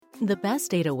The best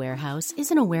data warehouse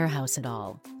isn't a warehouse at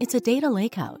all. It's a data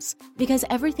lakehouse. Because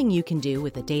everything you can do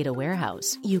with a data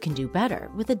warehouse, you can do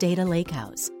better with a data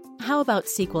lakehouse. How about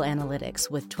SQL Analytics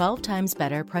with 12 times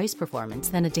better price performance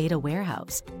than a data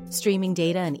warehouse? Streaming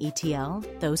data and ETL?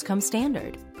 Those come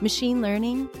standard. Machine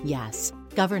learning? Yes.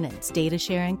 Governance, data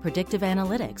sharing, predictive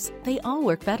analytics, they all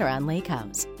work better on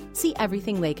Lakehouse. See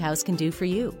everything Lakehouse can do for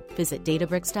you. Visit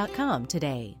Databricks.com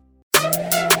today.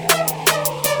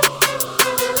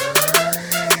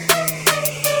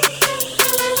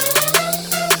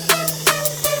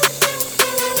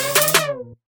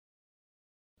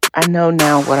 I know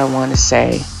now what I want to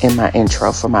say in my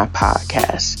intro for my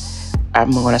podcast.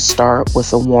 I'm going to start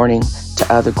with a warning to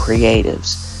other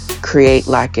creatives. Create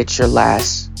like it's your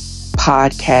last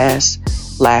podcast,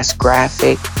 last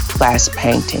graphic, last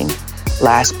painting,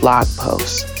 last blog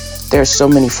post. There's so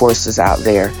many forces out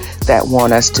there that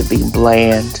want us to be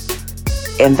bland,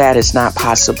 and that is not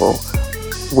possible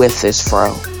with this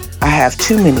fro. I have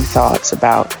too many thoughts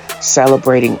about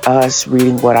celebrating us,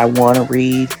 reading what I want to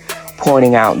read,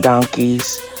 pointing out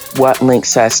donkeys, what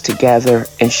links us together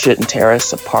and shouldn't tear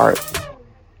us apart.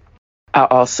 I'll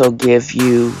also give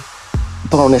you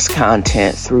bonus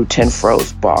content through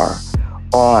TNFro's bar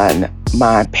on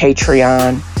my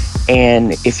Patreon,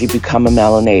 and if you become a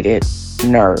melanated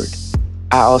nerd.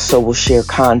 I also will share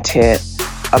content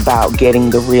about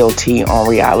getting the real tea on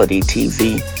reality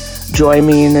TV. Join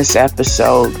me in this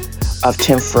episode of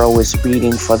TNFro is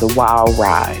Reading for the Wild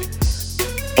Ride,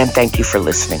 and thank you for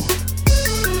listening.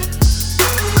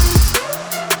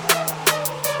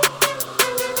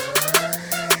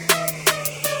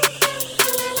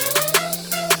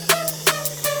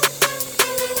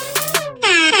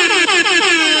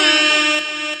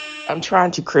 I'm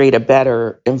trying to create a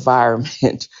better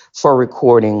environment for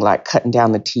recording, like cutting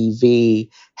down the TV,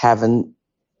 having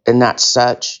and not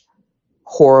such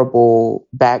horrible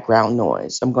background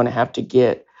noise. I'm going to have to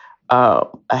get a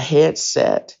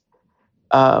headset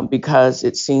because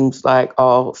it seems like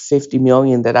all 50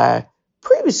 million that I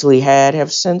previously had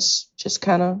have since just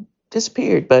kind of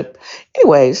disappeared. But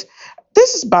anyways,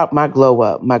 this is about my glow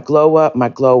up.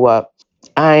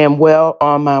 I am well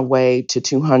on my way to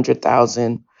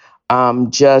 200,000.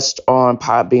 Just on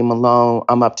Podbeam alone,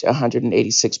 I'm up to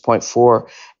 186.4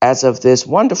 as of this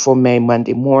wonderful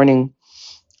Monday morning.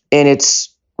 And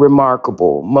it's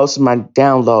remarkable. Most of my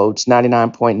downloads,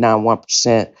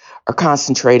 99.91%, are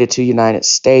concentrated to United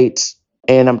States.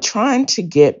 And I'm trying to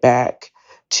get back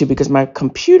to, because my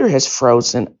computer has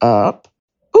frozen up.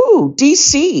 Ooh,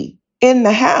 DC in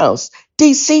the house.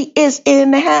 DC is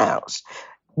in the house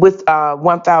with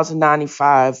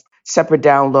 1,095 separate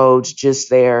downloads just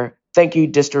there. Thank you,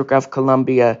 District of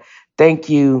Columbia. Thank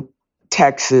you,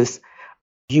 Texas,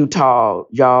 Utah.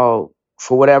 Y'all,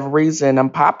 for whatever reason, I'm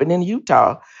popping in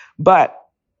Utah. But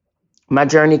my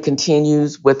journey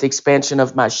continues with the expansion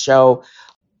of my show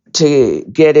to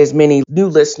get as many new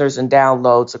listeners and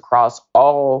downloads across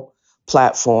all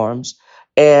platforms.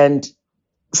 And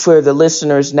for the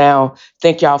listeners now,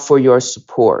 thank y'all for your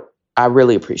support. I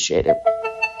really appreciate it.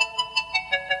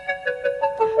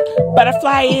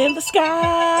 Butterfly in the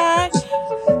sky,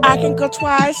 I can go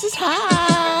twice as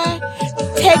high.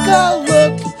 Take a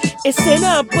look, it's in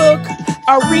a book,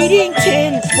 a reading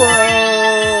TNFro.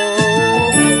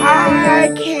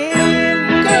 I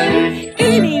can go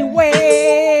anywhere,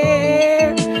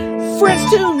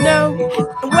 friends to know,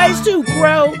 ways to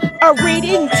grow, a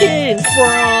reading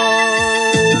TNFro.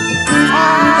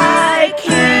 I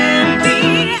can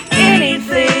be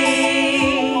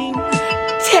anything.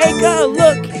 Take a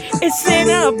look, it's in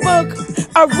a book,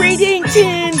 a reading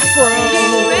TNFro.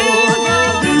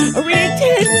 A reading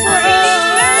TNFro.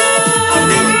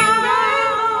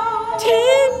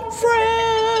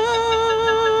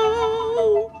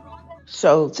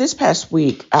 So this past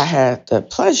week, I had the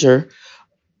pleasure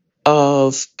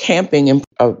of camping in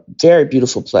a very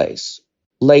beautiful place,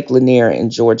 Lake Lanier in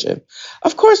Georgia.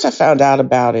 Of course, I found out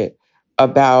about it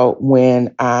because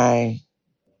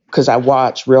I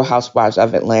watch Real Housewives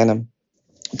of Atlanta.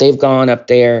 They've gone up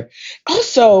there.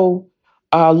 Also,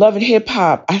 Love and Hip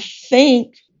Hop. I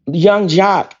think Young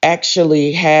Jock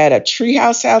actually had a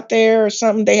treehouse out there or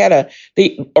something.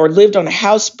 They lived on a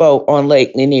houseboat on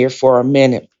Lake Lanier for a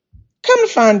minute. Come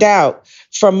to find out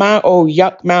from my old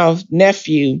yuck mouth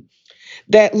nephew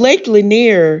that Lake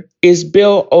Lanier is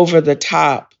built over the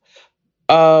top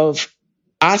of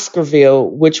Oscarville,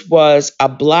 which was a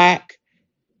Black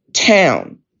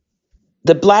town.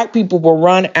 The Black people were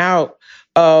run out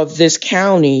of this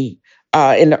county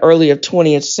in the early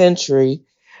 20th century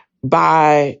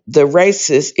by the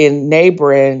racists in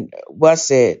neighboring,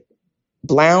 was it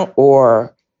Blount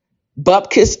or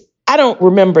Bupkis I don't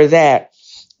remember that.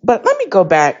 But let me go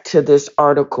back to this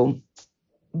article.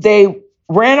 They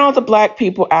ran all the Black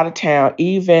people out of town,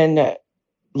 even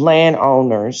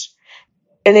landowners,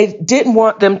 and they didn't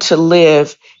want them to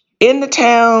live in the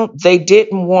town. They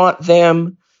didn't want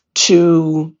them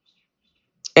to,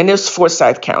 and it's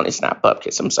Forsyth County, it's not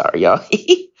Bupkis, I'm sorry, y'all.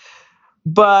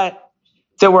 But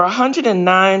there were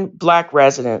 109 Black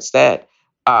residents that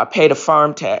paid a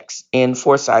farm tax in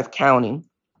Forsyth County,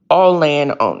 all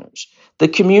landowners. The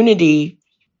community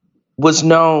was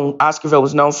known, Oscarville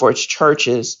was known for its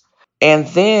churches. And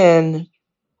then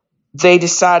they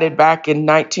decided back in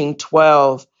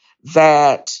 1912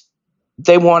 that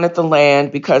they wanted the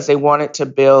land because they wanted to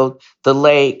build the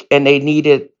lake, and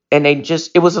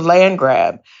it was a land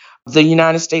grab. The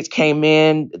United States came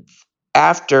in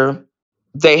after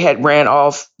they had ran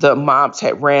off, the mobs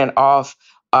had ran off,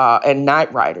 and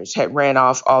night riders had ran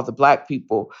off all the Black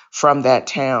people from that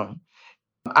town.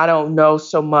 I don't know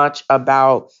so much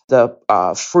about the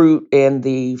fruit and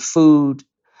the food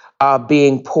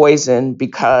being poisoned,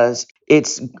 because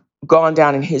it's gone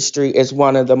down in history as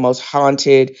one of the most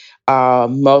haunted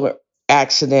motor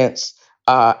accidents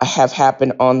have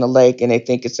happened on the lake, and they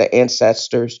think it's the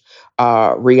ancestors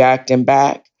reacting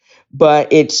back.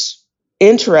 But it's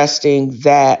interesting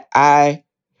that I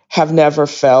have never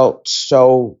felt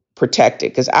so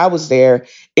protected, because I was there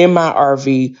in my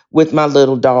RV with my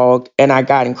little dog, and I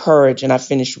got encouraged, and I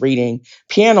finished reading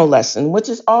Piano Lesson, which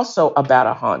is also about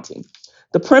a haunting.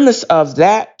 The premise of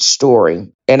that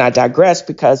story, and I digress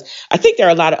because I think there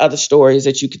are a lot of other stories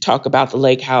that you could talk about the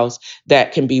lake house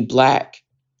that can be Black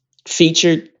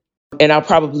featured. And I'll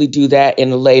probably do that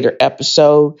in a later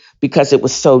episode because it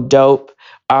was so dope.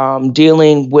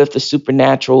 Dealing with the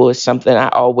supernatural is something I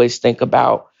always think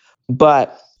about.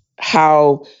 But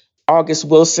how August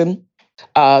Wilson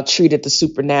treated the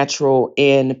supernatural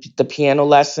in the Piano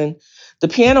Lesson. The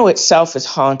piano itself is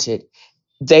haunted.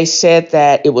 They said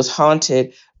that it was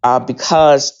haunted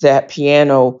because that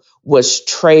piano was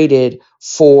traded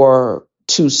for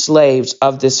two slaves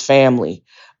of this family.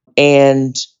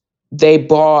 And they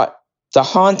brought the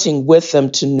haunting with them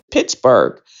to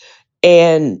Pittsburgh.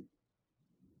 And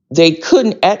they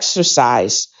couldn't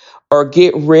exorcise or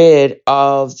get rid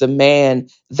of the man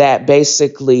that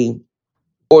basically,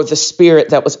 or the spirit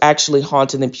that was actually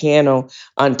haunting the piano,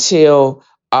 until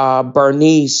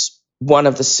Bernice, one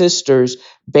of the sisters,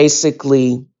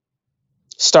 basically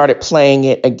started playing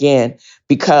it again,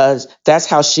 because that's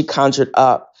how she conjured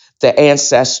up the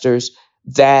ancestors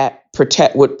that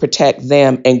would protect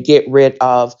them and get rid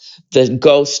of the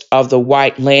ghost of the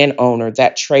white landowner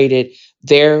that traded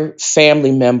their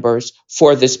family members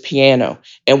for this piano.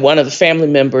 And one of the family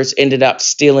members ended up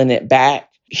stealing it back.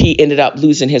 He ended up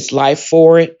losing his life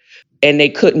for it, and they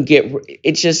couldn't get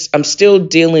it. I'm still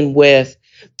dealing with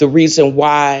the reason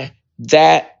why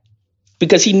that,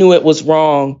 because he knew it was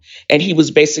wrong, and he was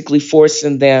basically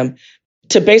forcing them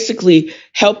to basically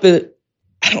help it.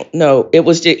 I don't know. It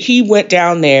was that he went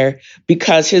down there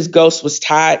because his ghost was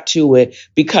tied to it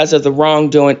because of the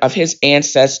wrongdoing of his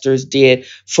ancestors did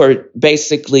for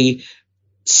basically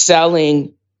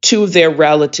selling to their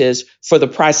relatives for the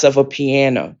price of a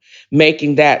piano,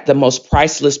 making that the most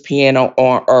priceless piano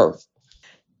on earth.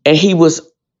 And he was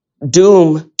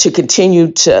doomed to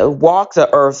continue to walk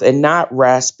the earth and not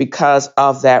rest because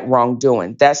of that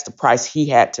wrongdoing. That's the price he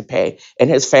had to pay, and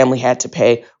his family had to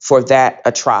pay for that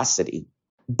atrocity.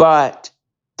 But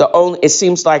it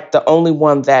seems like the only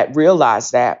one that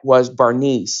realized that was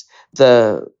Bernice,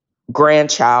 the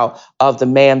grandchild of the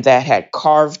man that had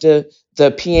carved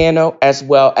the piano, as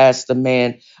well as the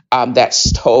man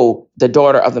the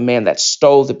daughter of the man that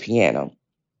stole the piano.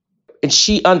 And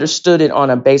she understood it on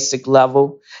a basic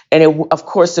level. And of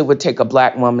course, it would take a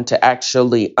Black woman to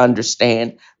actually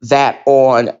understand that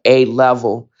on a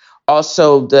level.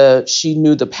 Also, she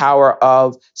knew the power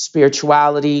of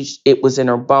spirituality. It was in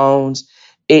her bones.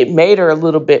 It made her a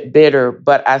little bit bitter,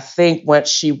 but I think once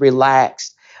she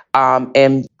relaxed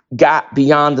and got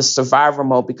beyond the survivor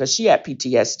mode, because she had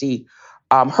PTSD,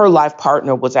 her life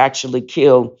partner was actually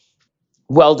killed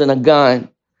welding a gun,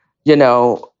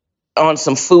 on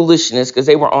some foolishness, because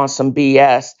they were on some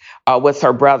BS with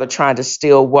her brother trying to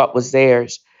steal what was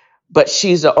theirs. But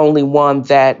she's the only one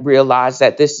that realized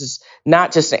that this is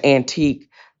not just an antique.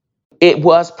 It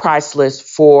was priceless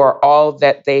for all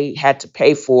that they had to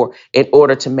pay for in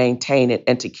order to maintain it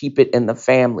and to keep it in the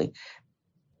family.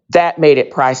 That made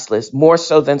it priceless, more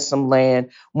so than some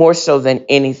land, more so than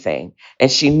anything. And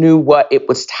she knew what it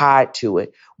was tied to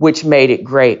it, which made it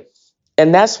great.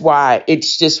 And that's why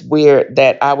it's just weird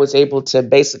that I was able to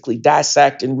basically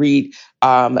dissect and read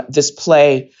this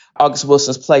play, August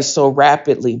Wilson's play, so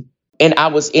rapidly. And I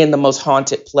was in the most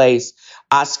haunted place,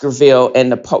 Oscarville,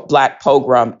 and the Black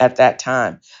pogrom at that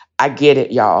time. I get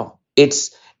it, y'all. And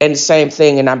the same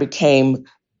thing. And I became,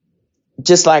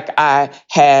 just like I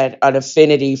had an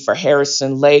affinity for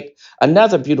Harrison Lake,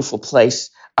 another beautiful place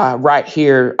right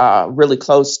here, really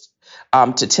close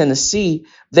to Tennessee.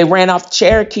 They ran off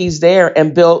Cherokees there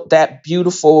and built that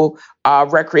beautiful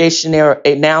recreation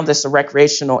area. Now there's a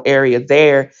recreational area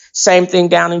there. Same thing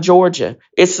down in Georgia.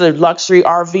 It's a luxury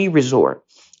RV resort.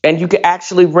 And you can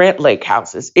actually rent lake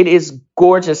houses. It is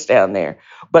gorgeous down there.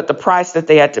 But the price that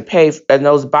they had to pay and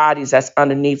those bodies that's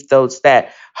underneath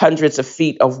that hundreds of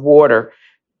feet of water,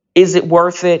 is it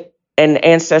worth it? And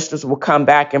ancestors will come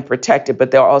back and protect it, but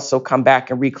they'll also come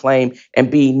back and reclaim and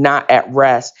be not at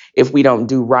rest if we don't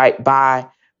do right by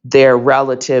their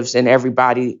relatives and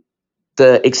everybody,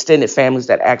 the extended families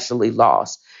that actually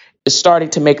lost. It's starting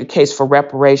to make a case for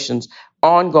reparations,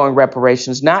 ongoing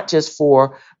reparations, not just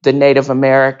for the Native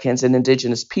Americans and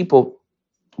indigenous people,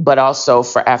 but also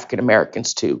for African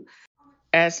Americans too.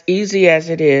 As easy as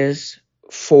it is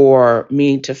for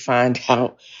me to find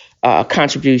out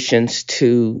contributions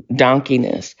to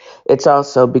donkeyness, it's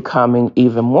also becoming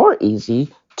even more easy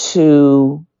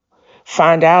to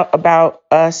find out about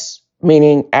us,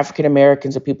 meaning African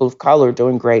Americans and people of color,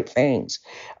 doing great things.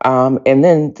 And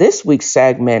then this week's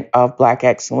segment of Black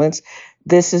Excellence,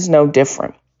 this is no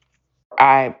different.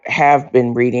 I have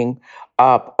been reading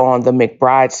up on the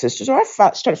McBride sisters, or I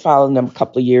started following them a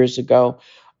couple of years ago.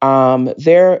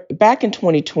 They're back in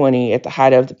 2020 at the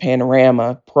height of the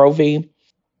panorama, Pro-V.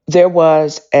 There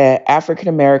was an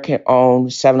African-American owned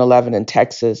 7-Eleven in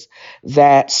Texas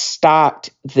that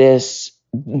stocked this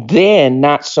then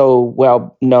not so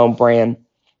well known brand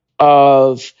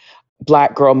of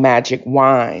Black Girl Magic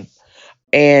wine.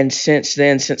 And since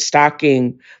then, since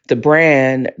stocking the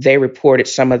brand, they reported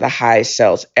some of the highest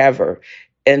sales ever.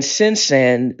 And since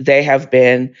then, they have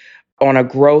been on a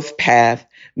growth path,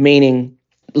 meaning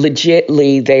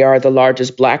legitly they are the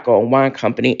largest Black-owned wine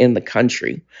company in the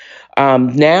country.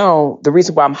 Now, the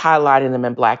reason why I'm highlighting them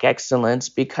in Black Excellence,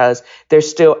 because they're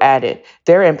still at it.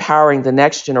 They're empowering the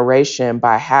next generation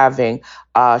by having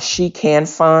a She Can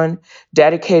Fund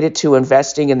dedicated to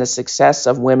investing in the success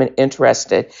of women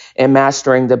interested in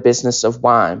mastering the business of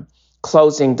wine,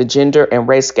 closing the gender and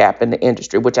race gap in the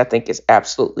industry, which I think is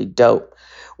absolutely dope.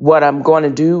 What I'm going to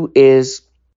do is,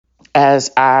 as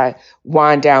I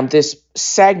wind down this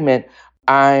segment,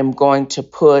 I'm going to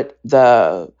put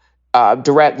the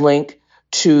direct link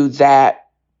to that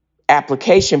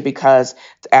application, because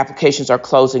the applications are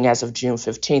closing as of June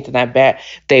 15th, and I bet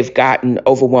they've gotten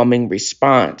overwhelming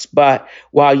response. But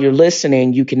while you're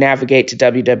listening, you can navigate to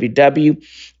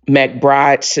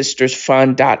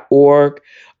www.McBrideSistersFund.org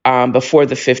before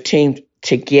the 15th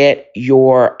to get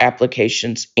your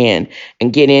applications in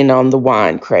and get in on the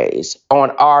wine craze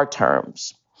on our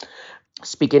terms.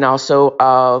 Speaking also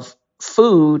of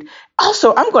food,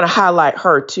 also, I'm going to highlight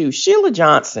her too, Sheila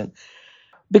Johnson.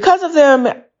 Because of them,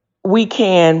 we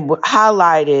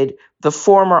highlighted the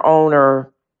former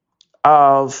owner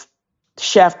of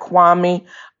Chef Kwame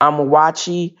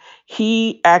Amawachi.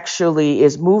 He actually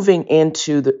is moving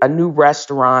into a new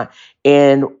restaurant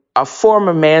in a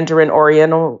former Mandarin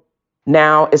Oriental.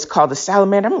 Now it's called the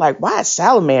Salamander. I'm like, why a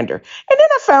Salamander? And then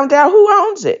I found out who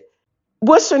owns it.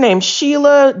 What's her name?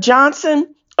 Sheila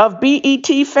Johnson of BET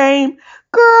fame.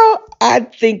 Girl, I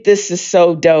think this is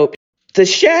so dope. The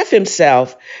chef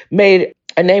himself made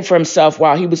a name for himself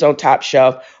while he was on Top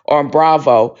Shelf on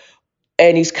Bravo,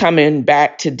 and he's coming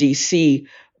back to DC.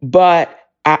 But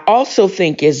I also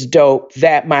think it's dope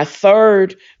that my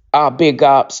third big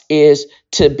ups is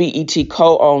to BET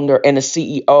co-owner and the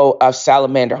CEO of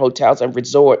Salamander Hotels and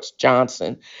Resorts,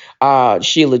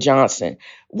 Sheila Johnson.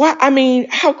 Why? I mean,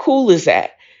 how cool is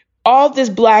that? All this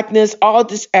Blackness, all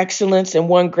this excellence in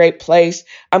one great place.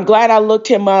 I'm glad I looked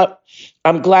him up.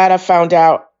 I'm glad I found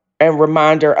out and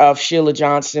reminder of Sheila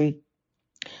Johnson,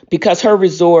 because her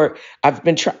resort, I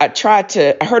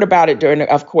heard about it during,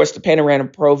 of course, the Panorama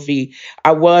Pro-V.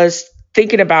 I was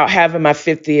thinking about having my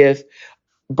 50th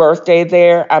birthday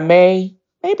there.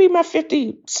 Maybe my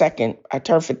 52nd. I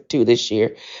turned 52 this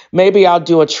year. Maybe I'll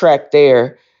do a trek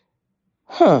there,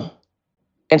 and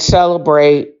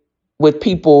celebrate with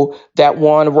people that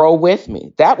want to roll with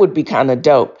me. That would be kind of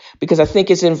dope, because I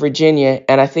think it's in Virginia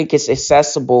and I think it's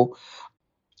accessible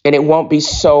and it won't be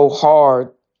so hard.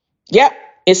 Yep,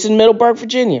 it's in Middleburg,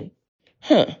 Virginia.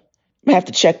 I'm going to have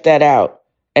to check that out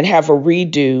and have a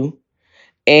redo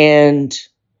and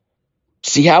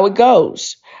see how it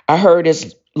goes. I heard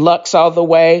it's Lux all the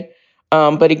way.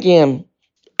 But again,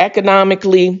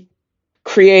 economically,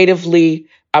 creatively,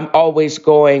 I'm always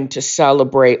going to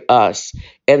celebrate us.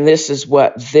 And this is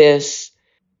what this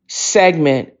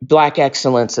segment, Black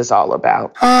Excellence, is all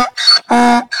about.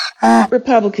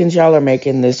 Republicans, y'all are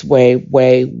making this way,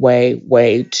 way, way,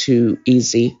 way too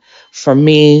easy for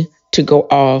me to go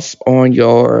off on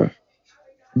your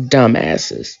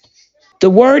dumbasses. The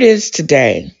word is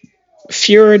today,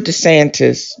 Fuhrer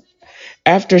DeSantis,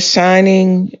 after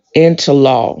signing into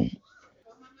law,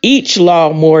 each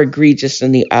law more egregious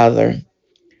than the other,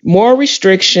 more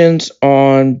restrictions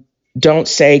on don't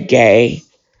say gay,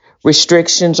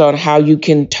 restrictions on how you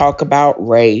can talk about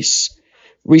race,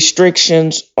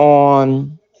 restrictions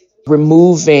on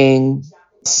removing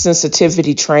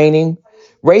sensitivity training,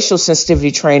 racial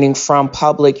sensitivity training from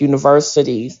public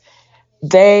universities.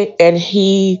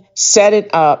 He set it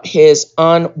up, his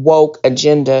unwoke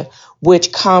agenda,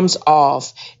 which comes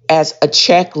off as a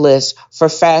checklist for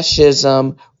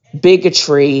fascism,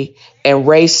 bigotry, and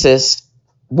racist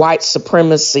white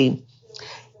supremacy.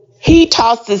 He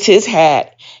tosses his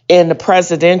hat in the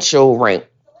presidential ring.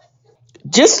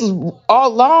 Just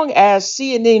all long as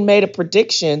CNN made a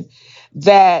prediction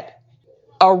that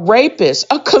a rapist,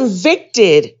 a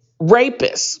convicted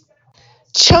rapist,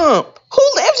 chump, who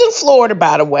lives in Florida,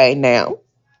 by the way, now,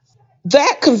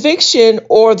 that conviction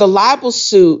or the libel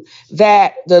suit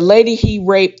that the lady he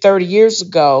raped 30 years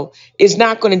ago is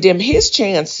not going to dim his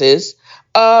chances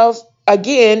of,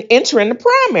 again, entering the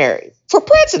primary for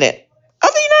president of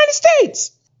the United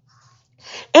States.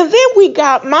 And then we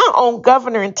got my own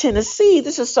governor in Tennessee.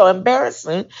 This is so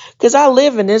embarrassing because I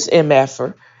live in this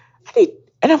MFer.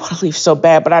 And I want to leave so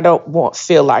bad, but I don't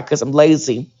feel like because I'm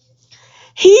lazy.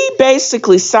 He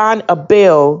basically signed a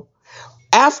bill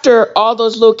after all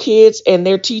those little kids and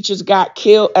their teachers got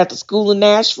killed at the school in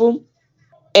Nashville.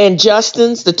 And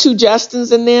the two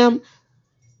Justins in them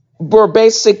were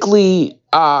basically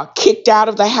kicked out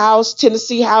of the House,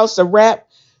 Tennessee House of Rep.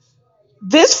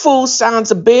 This fool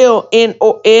signs a bill and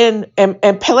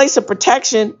place of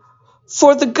protection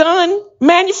for the gun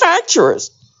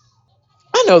manufacturers.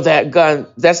 I know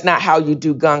that's not how you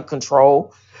do gun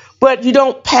control, but you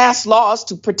don't pass laws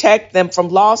to protect them from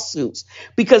lawsuits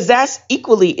because that's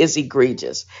equally as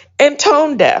egregious and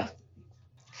tone deaf.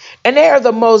 And they are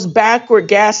the most backward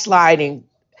gaslighting.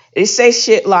 They say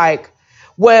shit like,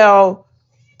 well,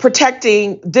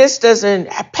 passing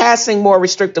more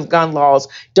restrictive gun laws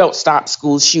don't stop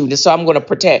school shootings. So I'm going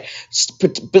to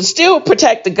still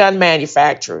protect the gun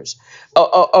manufacturers.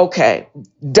 Okay,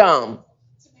 dumb.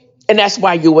 And that's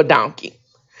why you a donkey.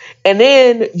 And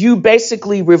then you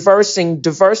basically reversing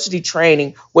diversity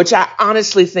training, which I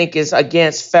honestly think is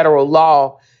against federal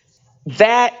law.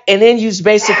 And then you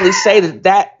basically say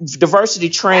that diversity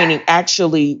training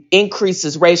actually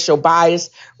increases racial bias.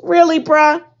 Really,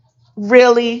 bruh?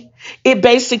 Really? It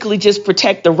basically just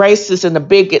protects the racists and the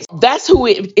bigots. That's who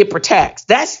it protects.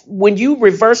 That's when you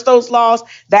reverse those laws,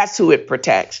 that's who it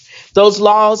protects. Those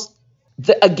laws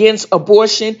against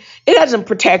abortion, it doesn't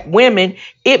protect women.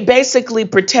 It basically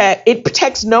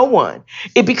protects no one.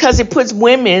 Because it puts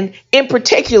women, in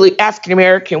particularly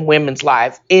African-American women's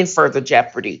lives, in further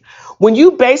jeopardy. When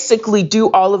you basically do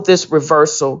all of this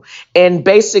reversal and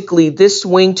basically this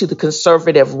swing to the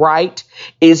conservative right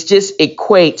is just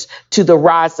equates to the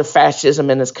rise of fascism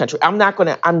in this country. I'm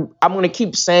going to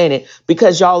keep saying it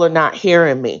because y'all are not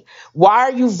hearing me. Why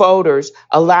are you voters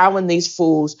allowing these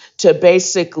fools to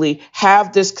basically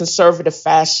have this conservative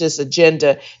fascist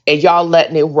agenda and y'all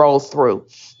letting it roll through?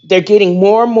 They're getting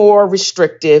more and more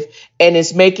restrictive, and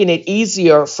it's making it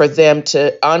easier for them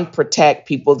to unprotect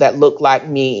people that look like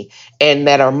me and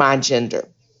that are my gender.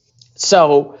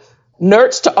 So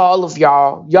nerds to all of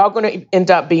y'all going to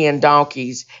end up being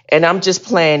donkeys, and I'm just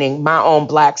planning my own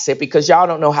black sit because y'all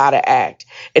don't know how to act.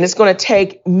 And it's going to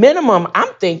take minimum,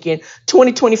 I'm thinking,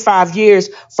 20, 25 years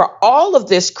for all of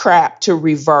this crap to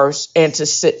reverse and to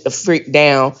sit the freak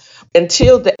down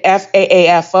until the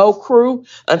FAAFO crew,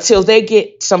 until they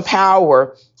get some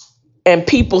power and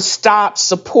people stop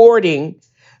supporting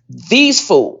these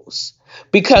fools.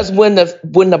 Because when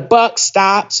the buck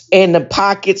stops and the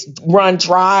pockets run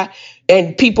dry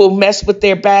and people mess with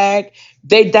their bag,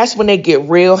 that's when they get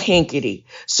real hinkety.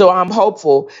 So I'm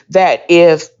hopeful that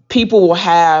if people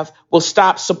will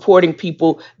stop supporting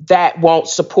people that won't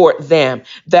support them,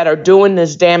 that are doing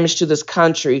this damage to this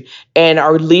country and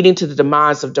are leading to the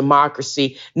demise of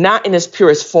democracy, not in its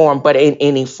purest form, but in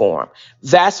any form.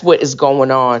 That's what is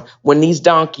going on when these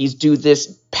donkeys do this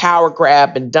power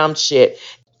grab and dumb shit.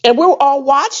 And we're all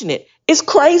watching it. It's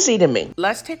crazy to me.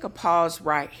 Let's take a pause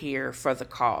right here for the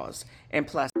cause. And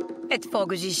plus, at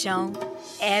Fogo de Chão,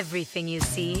 everything you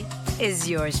see is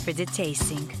yours for the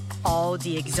tasting. All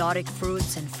the exotic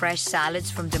fruits and fresh salads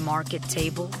from the market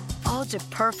table. All the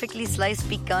perfectly sliced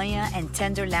picanha and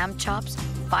tender lamb chops,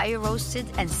 fire roasted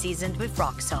and seasoned with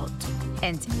rock salt.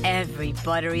 And every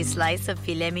buttery slice of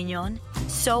filet mignon,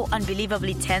 so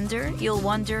unbelievably tender, you'll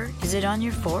wonder, is it on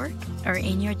your fork or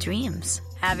in your dreams?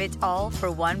 Have it all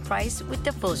for one price with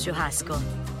the full churrasco.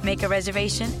 Make a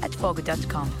reservation at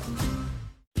fogo.com.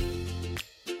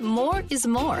 More is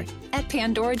more at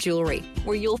Pandora Jewelry,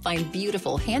 where you'll find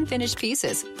beautiful hand-finished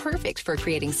pieces perfect for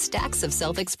creating stacks of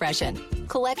self-expression.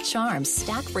 Collect charms,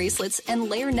 stack bracelets, and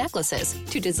layer necklaces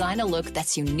to design a look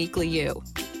that's uniquely you.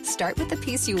 Start with the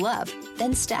piece you love,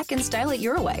 then stack and style it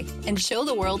your way and show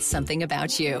the world something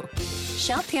about you.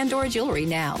 Shop Pandora Jewelry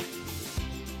now.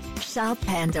 Shop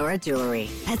Pandora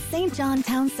Jewelry at St. John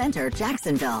Town Center,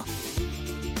 Jacksonville.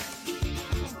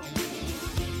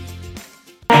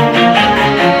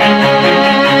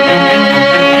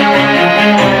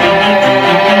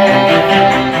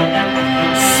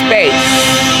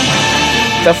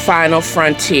 The final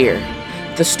frontier.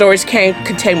 The stories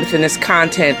contained within this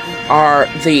content are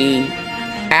the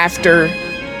after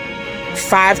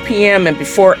 5 p.m. and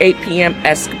before 8 p.m.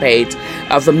 escapades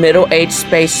of the middle-aged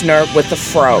space nerd with the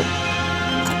fro,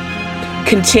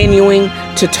 continuing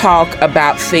to talk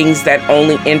about things that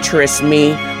only interest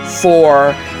me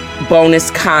for bonus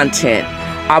content.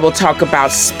 I will talk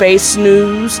about space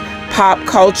news, pop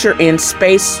culture in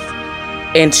space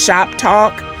and shop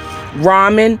talk,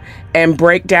 ramen, and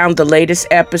break down the latest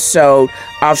episode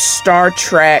of Star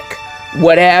Trek,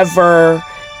 whatever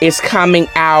is coming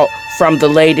out from the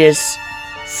latest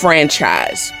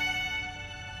franchise.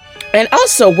 And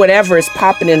also whatever is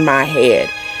popping in my head.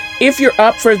 If you're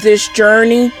up for this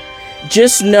journey,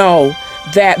 just know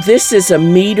that this is a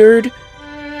metered,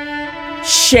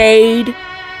 shade-laced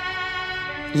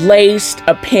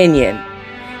opinion.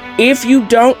 If you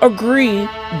don't agree,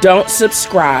 don't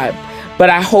subscribe, but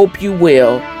I hope you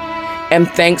will. And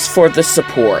thanks for the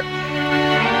support.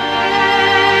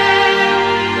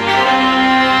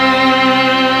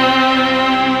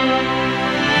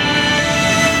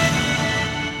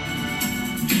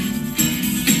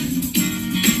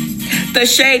 The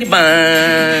Shady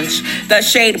Bunch, the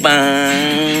Shady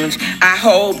Bunch. I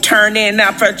hope turning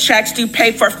up for checks to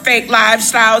pay for fake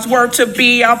lifestyles were to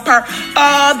be a part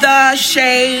of the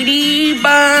Shady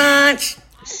Bunch.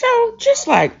 So, just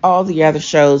like all the other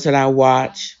shows that I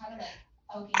watch,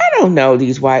 I don't know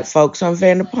these white folks on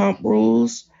Vanderpump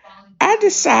Rules. I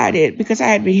decided, because I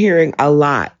had been hearing a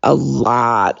lot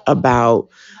about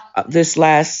this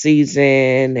last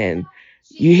season, and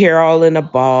you hear all in the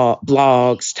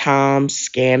blogs, Tom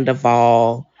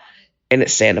Scandival, and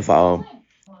it's Sandoval.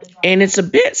 And it's a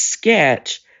bit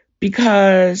sketch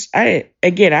because, I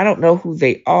don't know who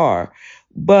they are,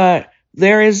 but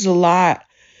there is a lot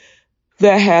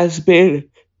that has been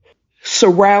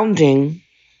surrounding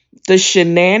the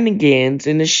shenanigans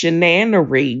and the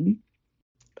shenanery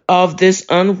of this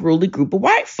unruly group of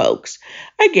white folks.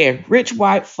 Again, rich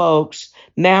white folks,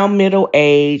 now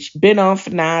middle-aged, been on for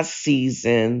 9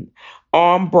 seasons,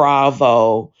 on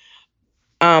Bravo.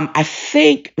 I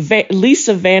think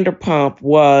Lisa Vanderpump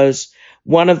was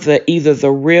one of either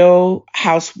the Real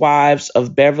Housewives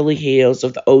of Beverly Hills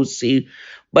of the OC.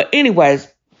 But anyways,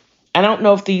 I don't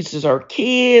know if these are her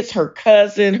kids, her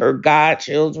cousin, her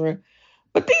godchildren.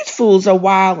 But these fools are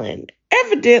wilding.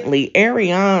 Evidently,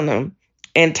 Ariana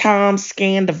and Tom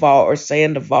Sandoval,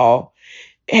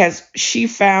 she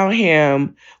found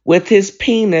him with his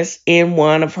penis in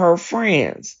one of her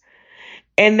friends.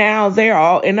 And now they're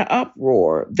all in an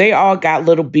uproar. They all got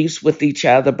little beefs with each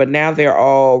other, but now they're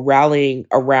all rallying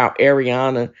around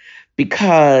Ariana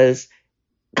because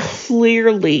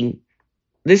clearly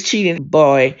this cheating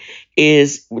boy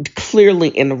is clearly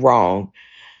in the wrong.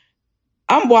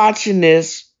 I'm watching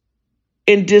this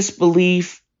in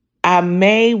disbelief. I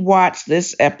may watch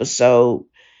this episode,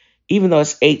 even though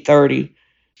it's 8:30,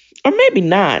 or maybe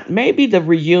not. Maybe the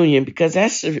reunion, because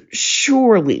that's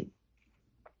surely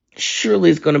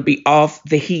is going to be off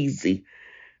the heezy.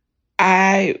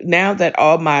 Now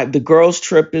that the girls'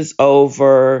 trip is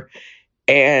over,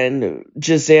 and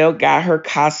Giselle got her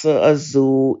Casa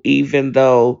Azul, even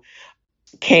though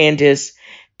Candace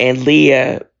and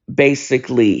Leah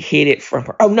basically hid it from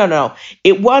her. Oh, no.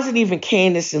 It wasn't even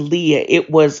Candace and Leah. It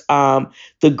was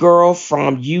the girl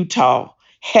from Utah,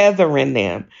 Heather, and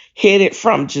them hid it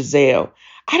from Giselle.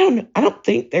 I don't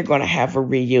think they're going to have a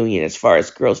reunion as far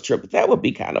as girls trip, but that would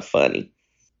be kind of funny.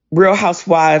 Real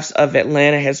Housewives of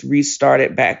Atlanta has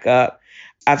restarted back up.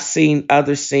 I've seen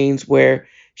other scenes where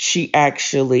she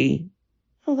actually,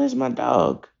 oh, there's my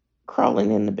dog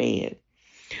crawling in the bed.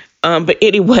 But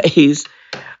anyways,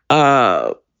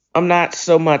 I'm not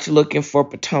so much looking for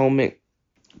Potomac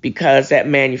because that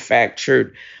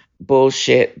manufactured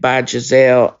bullshit by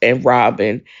Giselle and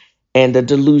Robin and the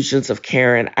delusions of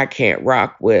Karen I can't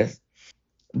rock with.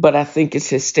 But I think it's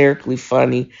hysterically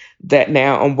funny that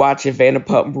now I'm watching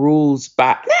Vanderpump Rules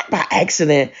by not by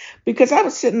accident, because I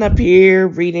was sitting up here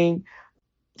reading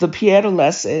the piano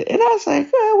lesson and I was like,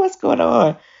 oh, what's going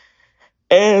on?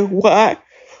 And why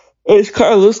is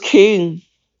Carlos King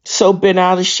so bent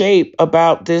out of shape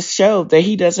about this show that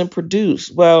he doesn't produce?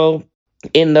 Well,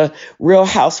 in the Real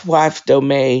Housewives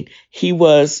domain, he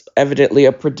was evidently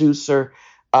a producer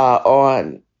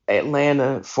on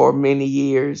Atlanta for many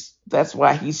years. That's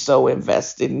why he's so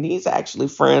invested, and he's actually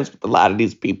friends with a lot of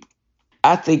these people.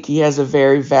 I think he has a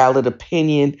very valid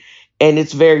opinion, and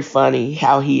it's very funny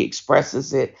how he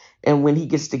expresses it and when he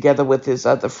gets together with his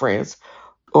other friends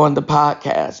on the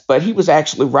podcast. But he was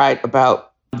actually right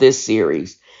about this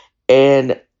series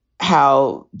and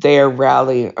how they're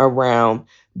rallying around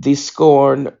the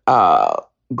scorned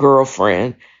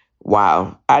girlfriend.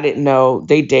 Wow, I didn't know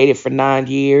they dated for 9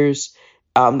 years.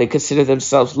 They consider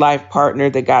themselves life partner.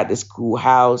 They got this cool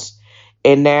house,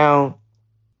 and now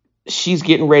she's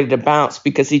getting ready to bounce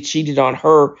because he cheated on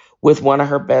her with one of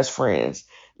her best friends.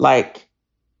 Like,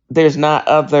 there's not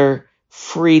other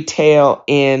free tale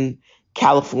in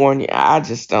California. I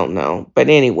just don't know. But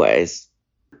anyways,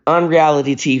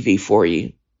 Unreality TV for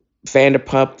you.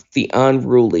 Vanderpump the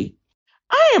Unruly.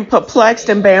 I am perplexed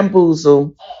and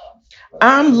bamboozled.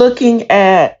 I'm looking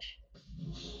at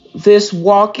this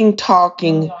walking,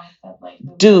 talking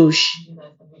douche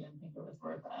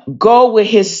go with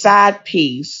his side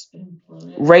piece,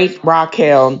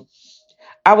 Raquel.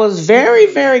 I was very,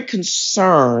 very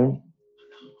concerned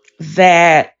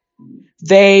that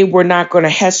they were not going to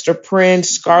Hester Prynne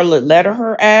Scarlet Letter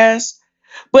her ass,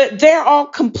 but they're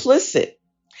all complicit.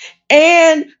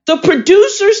 And the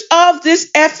producers of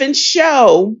this effing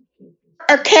show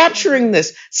are capturing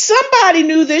this. Somebody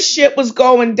knew this shit was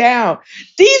going down.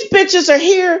 These bitches are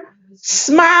here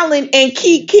smiling and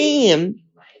kikiing.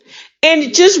 And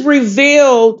it just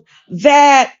revealed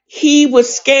that he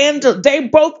was they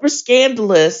both were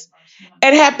scandalous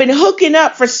and had been hooking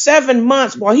up for 7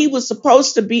 months while he was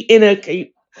supposed to be in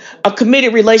a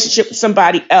committed relationship with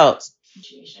somebody else.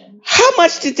 How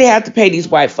much did they have to pay these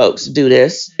white folks to do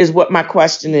this, is what my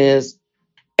question is.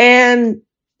 And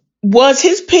was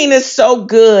his penis so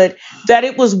good that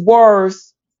it was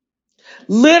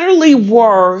literally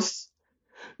worth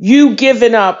you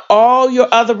giving up all your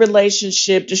other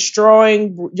relationship,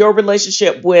 destroying your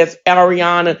relationship with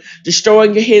Ariana,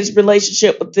 destroying his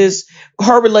relationship with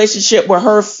her relationship with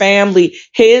her family,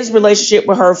 his relationship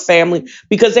with her family,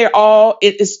 because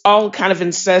it's all kind of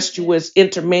incestuous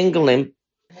intermingling.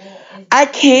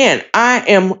 I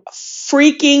am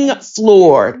freaking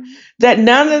floored that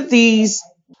none of these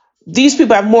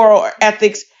people have moral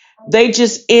ethics. They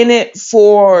just in it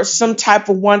for some type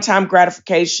of one-time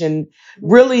gratification,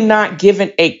 really not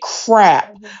giving a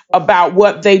crap about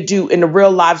what they do in the real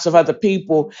lives of other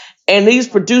people. And these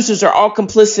producers are all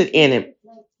complicit in it.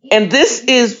 And this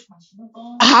is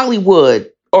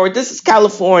Hollywood, or this is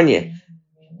California.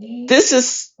 This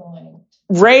is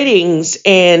ratings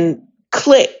and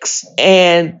clicks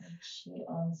and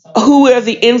who are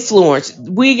the influencers.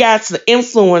 We got the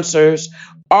influencers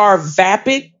are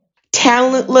vapid,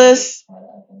 talentless,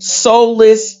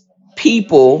 soulless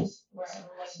people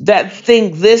that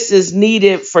think this is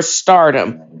needed for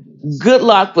stardom. Good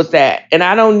luck with that. And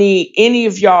I don't need any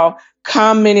of y'all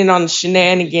commenting on the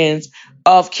shenanigans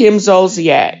of Kim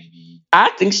Zolciak. I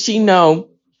think she knows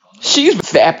she's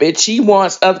vapid. She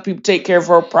wants other people to take care of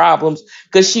her problems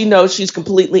because she knows she's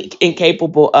completely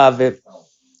incapable of it.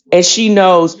 And she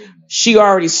knows she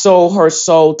already sold her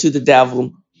soul to the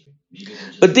devil.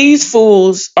 But these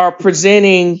fools are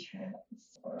presenting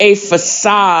a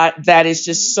facade that is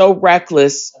just so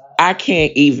reckless. I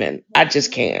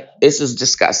just can't. This is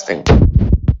disgusting.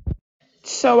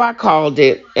 So I called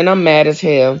it, and I'm mad as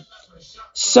hell.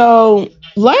 So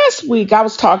last week I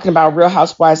was talking about Real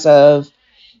Housewives of,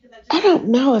 I don't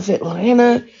know if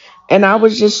Atlanta, and I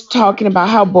was just talking about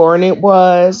how boring it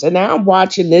was. And now I'm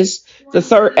watching the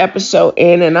third episode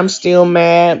in, and I'm still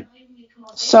mad.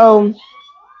 So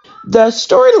the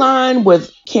storyline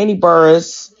with Kandi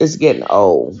Burruss is getting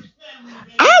old.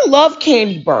 I love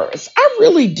Kandi Burruss. I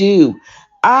really do.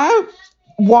 I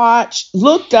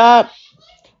looked up,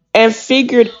 and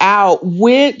figured out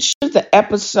which of the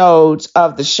episodes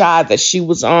of The Chi that she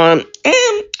was on. And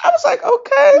I was like,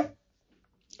 okay.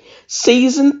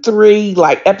 Season 3,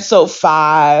 like episode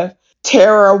 5,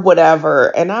 Terror,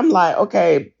 whatever. And I'm like,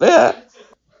 okay, I'm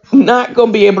not going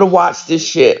to be able to watch this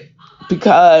shit.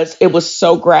 because it was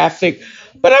so graphic.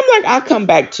 But I'm like, I'll come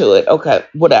back to it. Okay,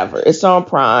 whatever. It's on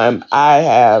Prime. I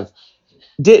have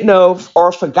didn't know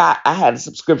or forgot I had a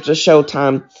subscription to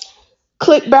Showtime.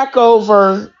 Click back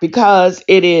over because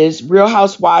it is Real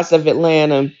Housewives of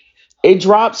Atlanta. It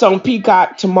drops on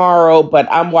Peacock tomorrow,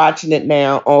 but I'm watching it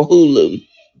now on Hulu.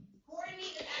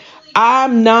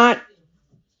 I'm not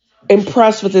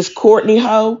impressed with this Courtney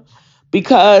hoe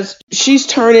because she's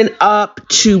turning up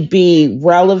to be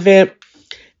relevant,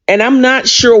 and I'm not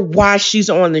sure why she's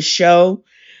on the show.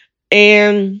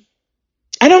 And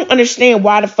I don't understand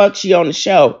why the fuck she on the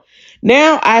show.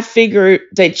 Now I figured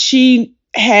that she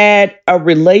had a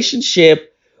relationship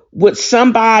with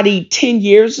somebody 10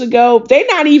 years ago. They're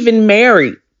not even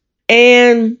married.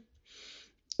 And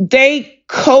they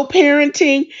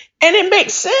co-parenting. And it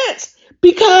makes sense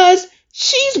because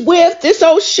she's with this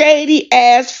old shady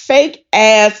ass, fake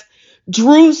ass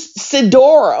Drew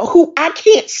Sidora, who I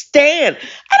can't stand.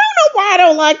 I don't know why I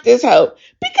don't like this hoe.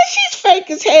 Because she's fake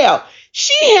as hell.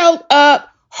 She held up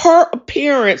her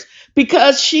appearance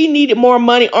because she needed more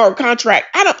money on her contract.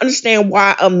 I don't understand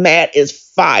why I'm mad as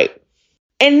fired.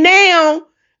 And now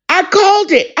I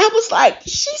called it. I was like,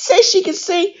 she said she could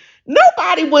sing.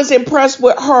 Nobody was impressed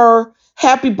with her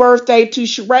happy birthday to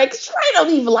Sheree because Sheree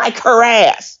don't even like her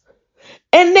ass.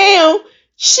 And now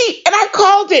and I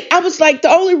called it. I was like,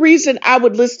 the only reason I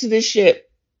would listen to this shit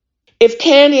if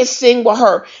Candace sing with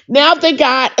her. Now they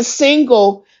got a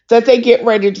single that they get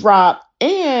ready to drop.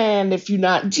 And if you're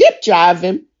not jip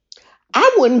jiving,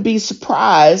 I wouldn't be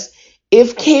surprised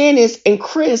if Candace and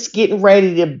Chris getting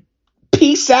ready to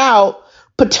peace out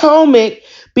Potomac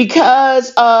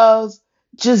because of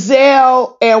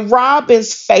Giselle and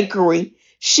Robin's fakery.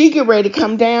 She get ready to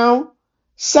come down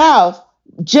south,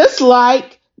 just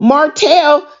like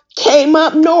Martell came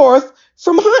up north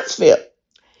from Huntsville.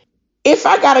 If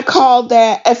I gotta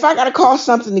call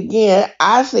something again,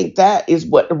 I think that is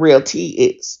what the real tea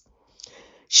is.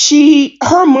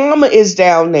 Her mama is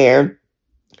down there.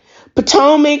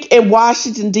 Potomac and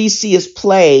Washington, D.C. is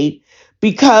played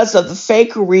because of the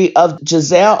fakery of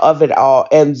Giselle of it all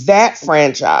and that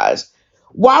franchise.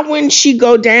 Why wouldn't she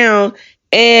go down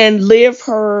and live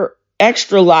her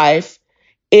extra life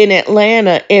in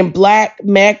Atlanta, in Black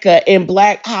Mecca, in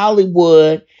Black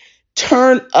Hollywood,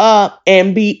 turn up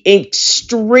and be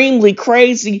extremely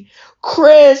crazy?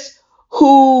 Chris,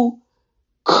 who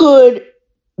could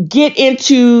get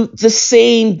into the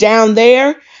scene down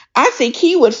there, I think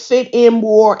he would fit in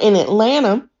more in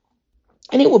Atlanta.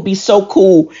 And it would be so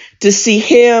cool to see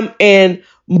him and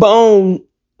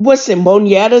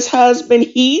Monietta's husband,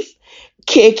 Heath,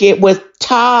 kick it with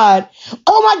Todd.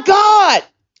 Oh my God.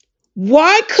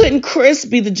 Why couldn't Chris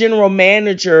be the general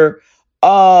manager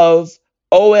of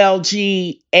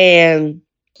OLG and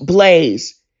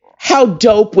Blaze? How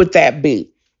dope would that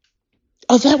be?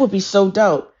 Oh, that would be so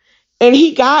dope. And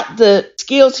he got the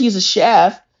skills. He's a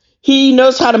chef. He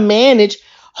knows how to manage.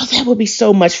 Oh, that would be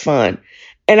so much fun.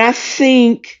 And I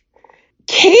think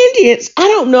Candace, I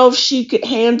don't know if she could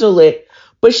handle it,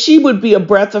 but she would be a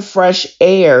breath of fresh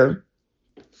air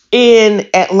in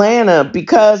Atlanta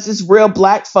because it's real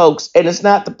Black folks and it's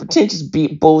not the pretentious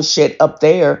bullshit up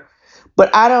there.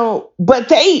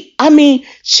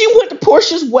 She went to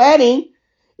Portia's wedding.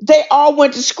 They all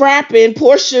went to scrapping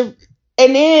Portia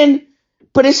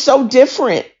but it's so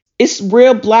different. It's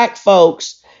real Black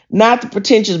folks, not the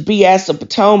pretentious BS of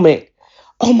Potomac.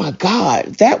 Oh my God,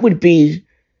 that would be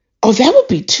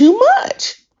too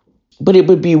much. But it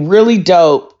would be really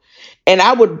dope. And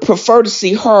I would prefer to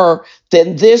see her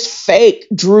than this fake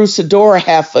Drew Sidora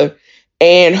heifer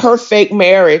and her fake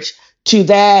marriage to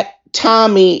that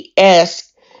Tommy-esque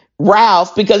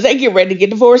Ralph, because they get ready to get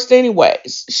divorced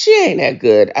anyways. She ain't that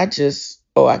good. I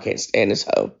can't stand this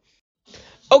hoe.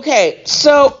 Okay,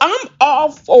 so I'm all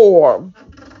for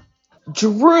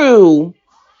Drew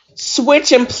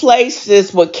switching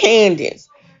places with Candace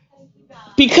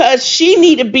because she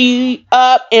need to be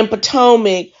up in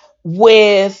Potomac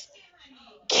with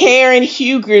Karen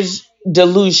Huger's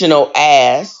delusional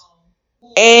ass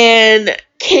and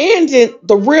Candace,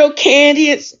 the real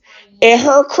Candace, and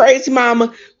her crazy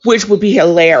mama, which would be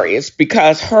hilarious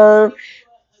because her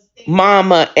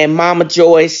mama and Mama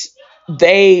Joyce,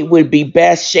 they would be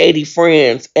best shady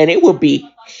friends and it would be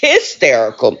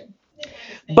hysterical.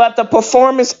 But the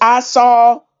performance I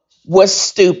saw was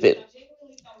stupid.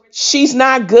 She's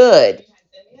not good.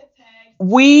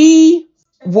 We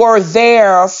were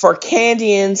there for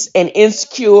Candians and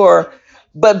Insecure,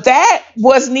 but that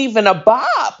wasn't even a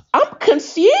bop. I'm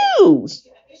confused.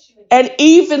 And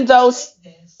even though,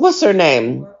 what's her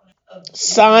name?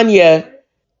 Sonia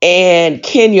and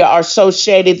Kenya are so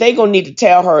shady. They're going to need to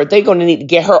tell her. They're going to need to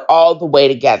get her all the way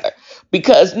together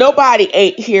because nobody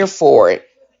ain't here for it.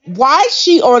 Why is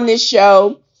she on this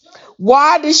show?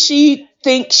 Why does she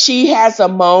think she has a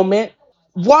moment?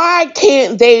 Why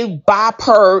can't they bop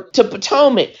her to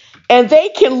Potomac? And they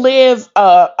can live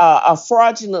a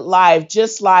fraudulent life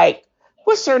just like,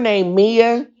 what's her name,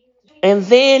 Mia? And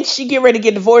then she get ready to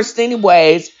get divorced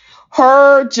anyways.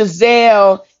 Her,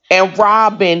 Giselle, and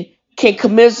Robin can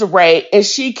commiserate and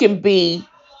she can be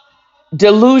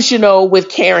delusional with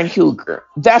Karen Huger.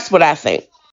 That's what I think.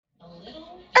 Am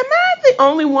I the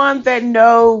only one that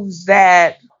knows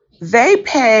that they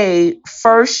pay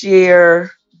first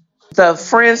year the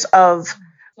friends of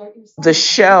the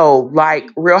show, like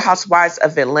Real Housewives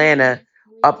of Atlanta,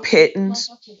 a pittance?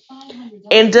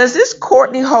 And does this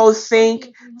Courtney Ho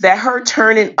think that her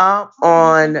turning up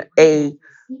on a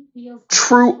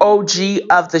true OG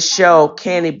of the show,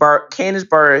 Candace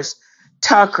Burris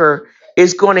Tucker,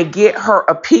 is going to get her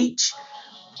a peach?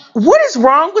 What is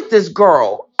wrong with this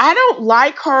girl? I don't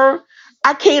like her.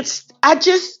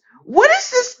 What is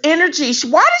this energy?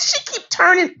 Why does she keep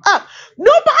turning up?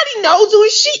 Nobody knows who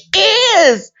she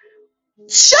is.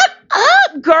 Shut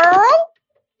up, girl.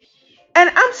 And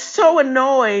I'm so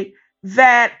annoyed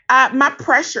that my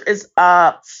pressure is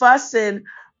up, fussing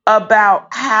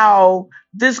about how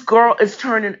this girl is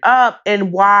turning up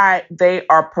and why they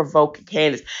are provoking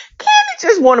Candace. Candace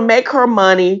just want to make her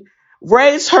money,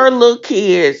 raise her little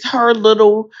kids, her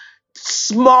little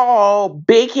small,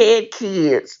 big head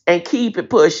kids, and keep it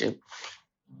pushing.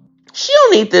 She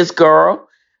don't need this girl.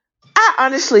 I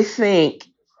honestly think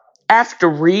after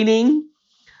reading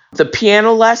the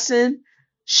piano lesson,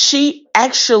 she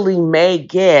actually may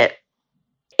get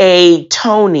a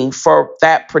Tony for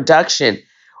that production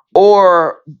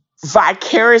or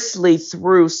vicariously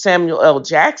through Samuel L.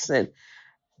 Jackson.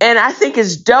 And I think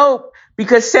it's dope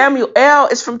because Samuel L.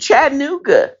 is from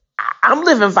Chattanooga. I'm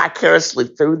living vicariously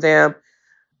through them.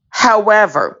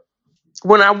 However,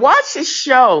 when I watch this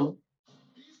show,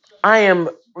 I am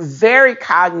very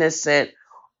cognizant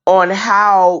on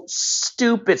how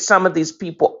stupid some of these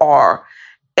people are.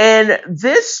 And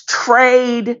this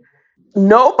trade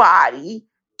nobody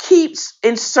keeps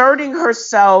inserting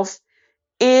herself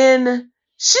in.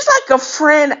 She's like a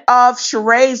friend of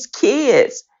Sheree's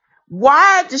kids.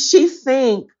 Why does she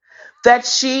think that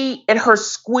she and her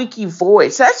squeaky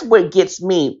voice, that's what gets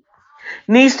me,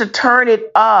 needs to turn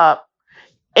it up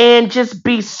and just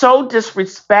be so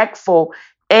disrespectful?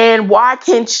 And why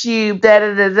can't she da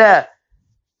da da da?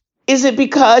 Is it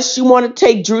because she want to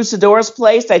take Drew Sidora's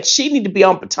place that she need to be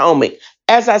on Potomac?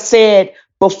 As I said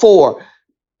before,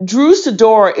 Drew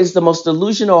Sidora is the most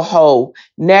delusional hoe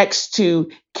next to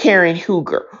Karen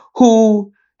Huger,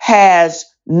 who has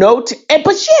but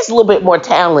she has a little bit more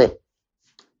talent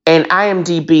and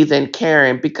IMDb than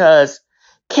Karen because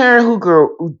Karen Huger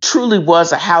truly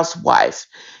was a housewife.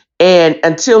 And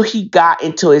until he got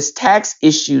into his tax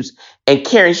issues and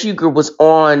Karen Huger was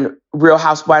on Real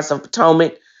Housewives of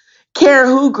Potomac,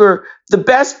 Karen Huger,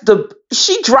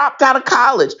 she dropped out of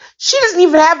college. She doesn't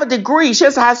even have a degree. She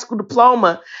has a high school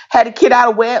diploma, had a kid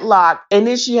out of wedlock, and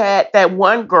then she had that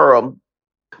one girl.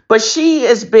 But she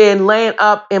has been laying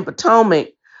up in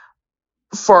Potomac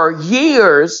for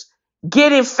years,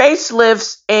 getting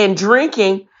facelifts and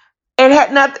drinking, and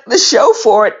had nothing to show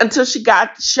for it until she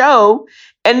got the show.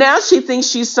 And now she thinks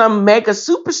she's some mega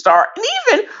superstar. And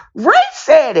even Ray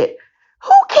said it.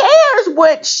 Who cares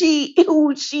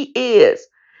who she is?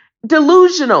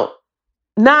 Delusional.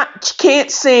 Can't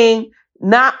sing,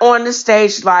 not on the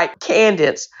stage like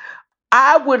Candace.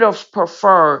 I would have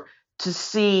preferred to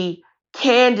see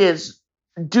Candace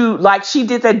do like she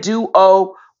did that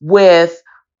duo with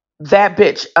that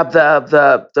bitch of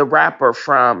the rapper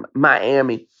from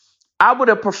Miami. I would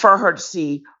have preferred her to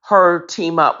see her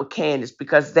team up with Candace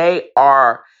because they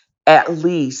are at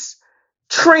least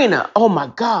Trina. Oh my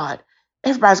God.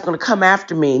 Everybody's going to come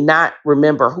after me, not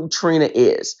remember who Trina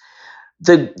is.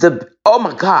 Oh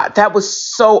my God, that was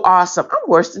so awesome. I'm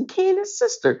worse than Candace's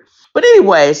sister. But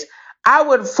anyways, I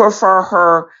would prefer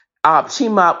her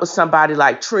team up with somebody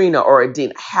like Trina or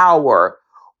Adina Howard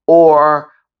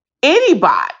or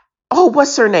anybody. Oh,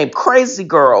 what's her name? Crazy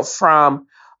Girl from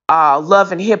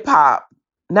Love and Hip Hop.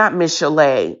 Not Miss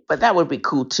Chalet, but that would be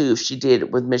cool too if she did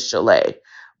it with Miss Chalet.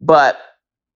 But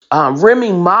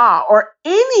Remy Ma or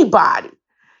anybody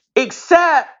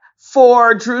except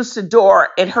for Drew Sidor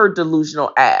and her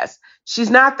delusional ass. She's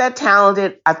not that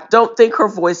talented. I don't think her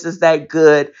voice is that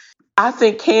good. I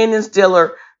think Candace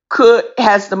Diller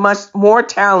has the much more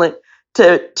talent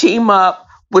to team up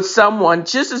with someone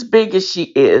just as big as she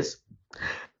is.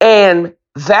 And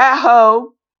that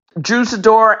hoe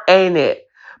Juicador, ain't it?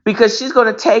 Because she's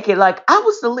going to take it like, I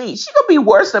was the lead. She's going to be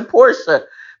worse than Portia.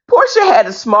 Portia had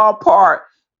a small part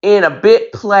in a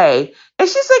bit play, and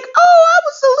she's like, oh, I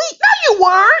was the lead. No, you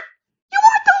weren't. You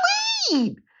weren't the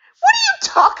lead. What are you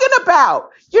talking about?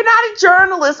 You're not a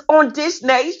journalist on Dish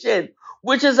Nation,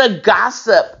 which is a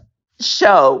gossip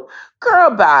show.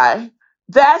 Girl, bye.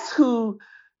 That's who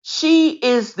she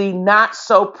is, the not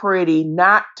so pretty,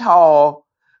 not tall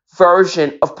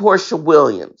version of Portia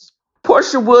Williams.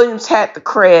 Portia Williams had the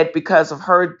cred because of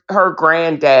her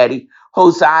granddaddy,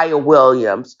 Hosea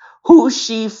Williams, who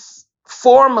she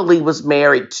formerly was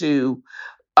married to,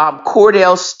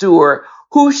 Cordell Stewart,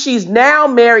 who she's now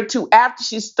married to after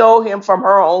she stole him from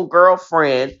her own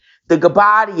girlfriend, the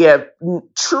Gabadia,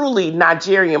 truly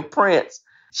Nigerian prince.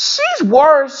 She's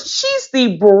worse. She's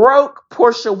the Baroque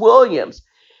Portia Williams.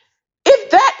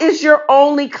 If that is your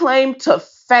only claim to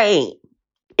fame,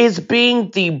 is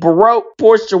being the Baroque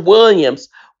Portia Williams,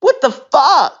 what the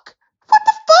fuck? What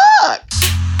the fuck?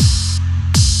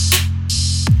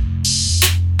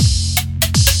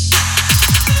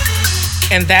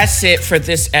 And that's it for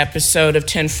this episode of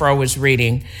TNFro is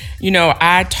Reading. You know,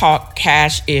 I talked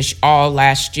cash-ish all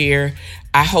last year.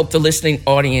 I hope the listening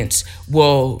audience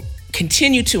will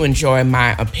continue to enjoy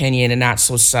my opinion and not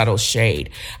so subtle shade.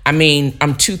 I mean,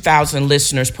 I'm 2,000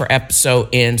 listeners per episode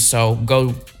in, so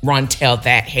go run tell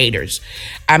that, haters.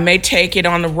 I may take it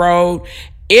on the road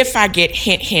if I get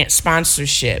hint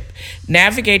sponsorship.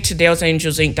 Navigate to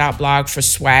DalesAngelsInc.blog for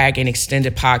swag and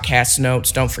extended podcast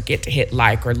notes. Don't forget to hit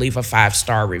like or leave a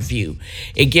 5-star review.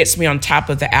 It gets me on top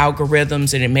of the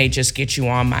algorithms, and it may just get you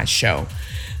on my show.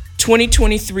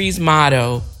 2023's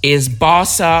motto is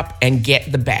boss up and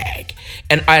get the bag.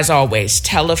 And as always,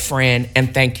 tell a friend,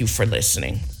 and thank you for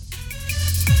listening.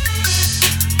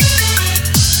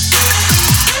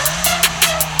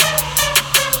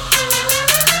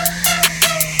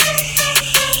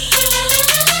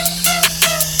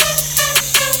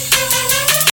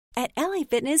 At LA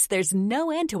Fitness, there's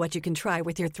no end to what you can try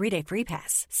with your 3-day free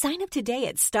pass. Sign up today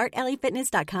at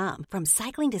startlafitness.com. From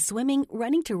cycling to swimming,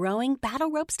 running to rowing, battle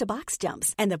ropes to box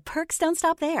jumps. And the perks don't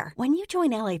stop there. When you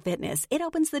join LA Fitness, it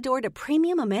opens the door to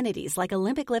premium amenities like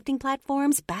Olympic lifting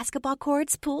platforms, basketball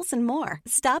courts, pools, and more.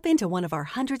 Stop into one of our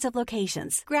hundreds of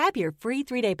locations. Grab your free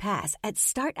 3-day pass at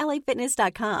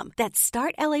startlafitness.com. That's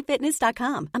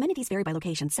startlafitness.com. Amenities vary by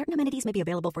location. Certain amenities may be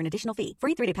available for an additional fee.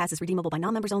 Free 3-day pass is redeemable by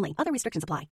non-members only. Other restrictions apply.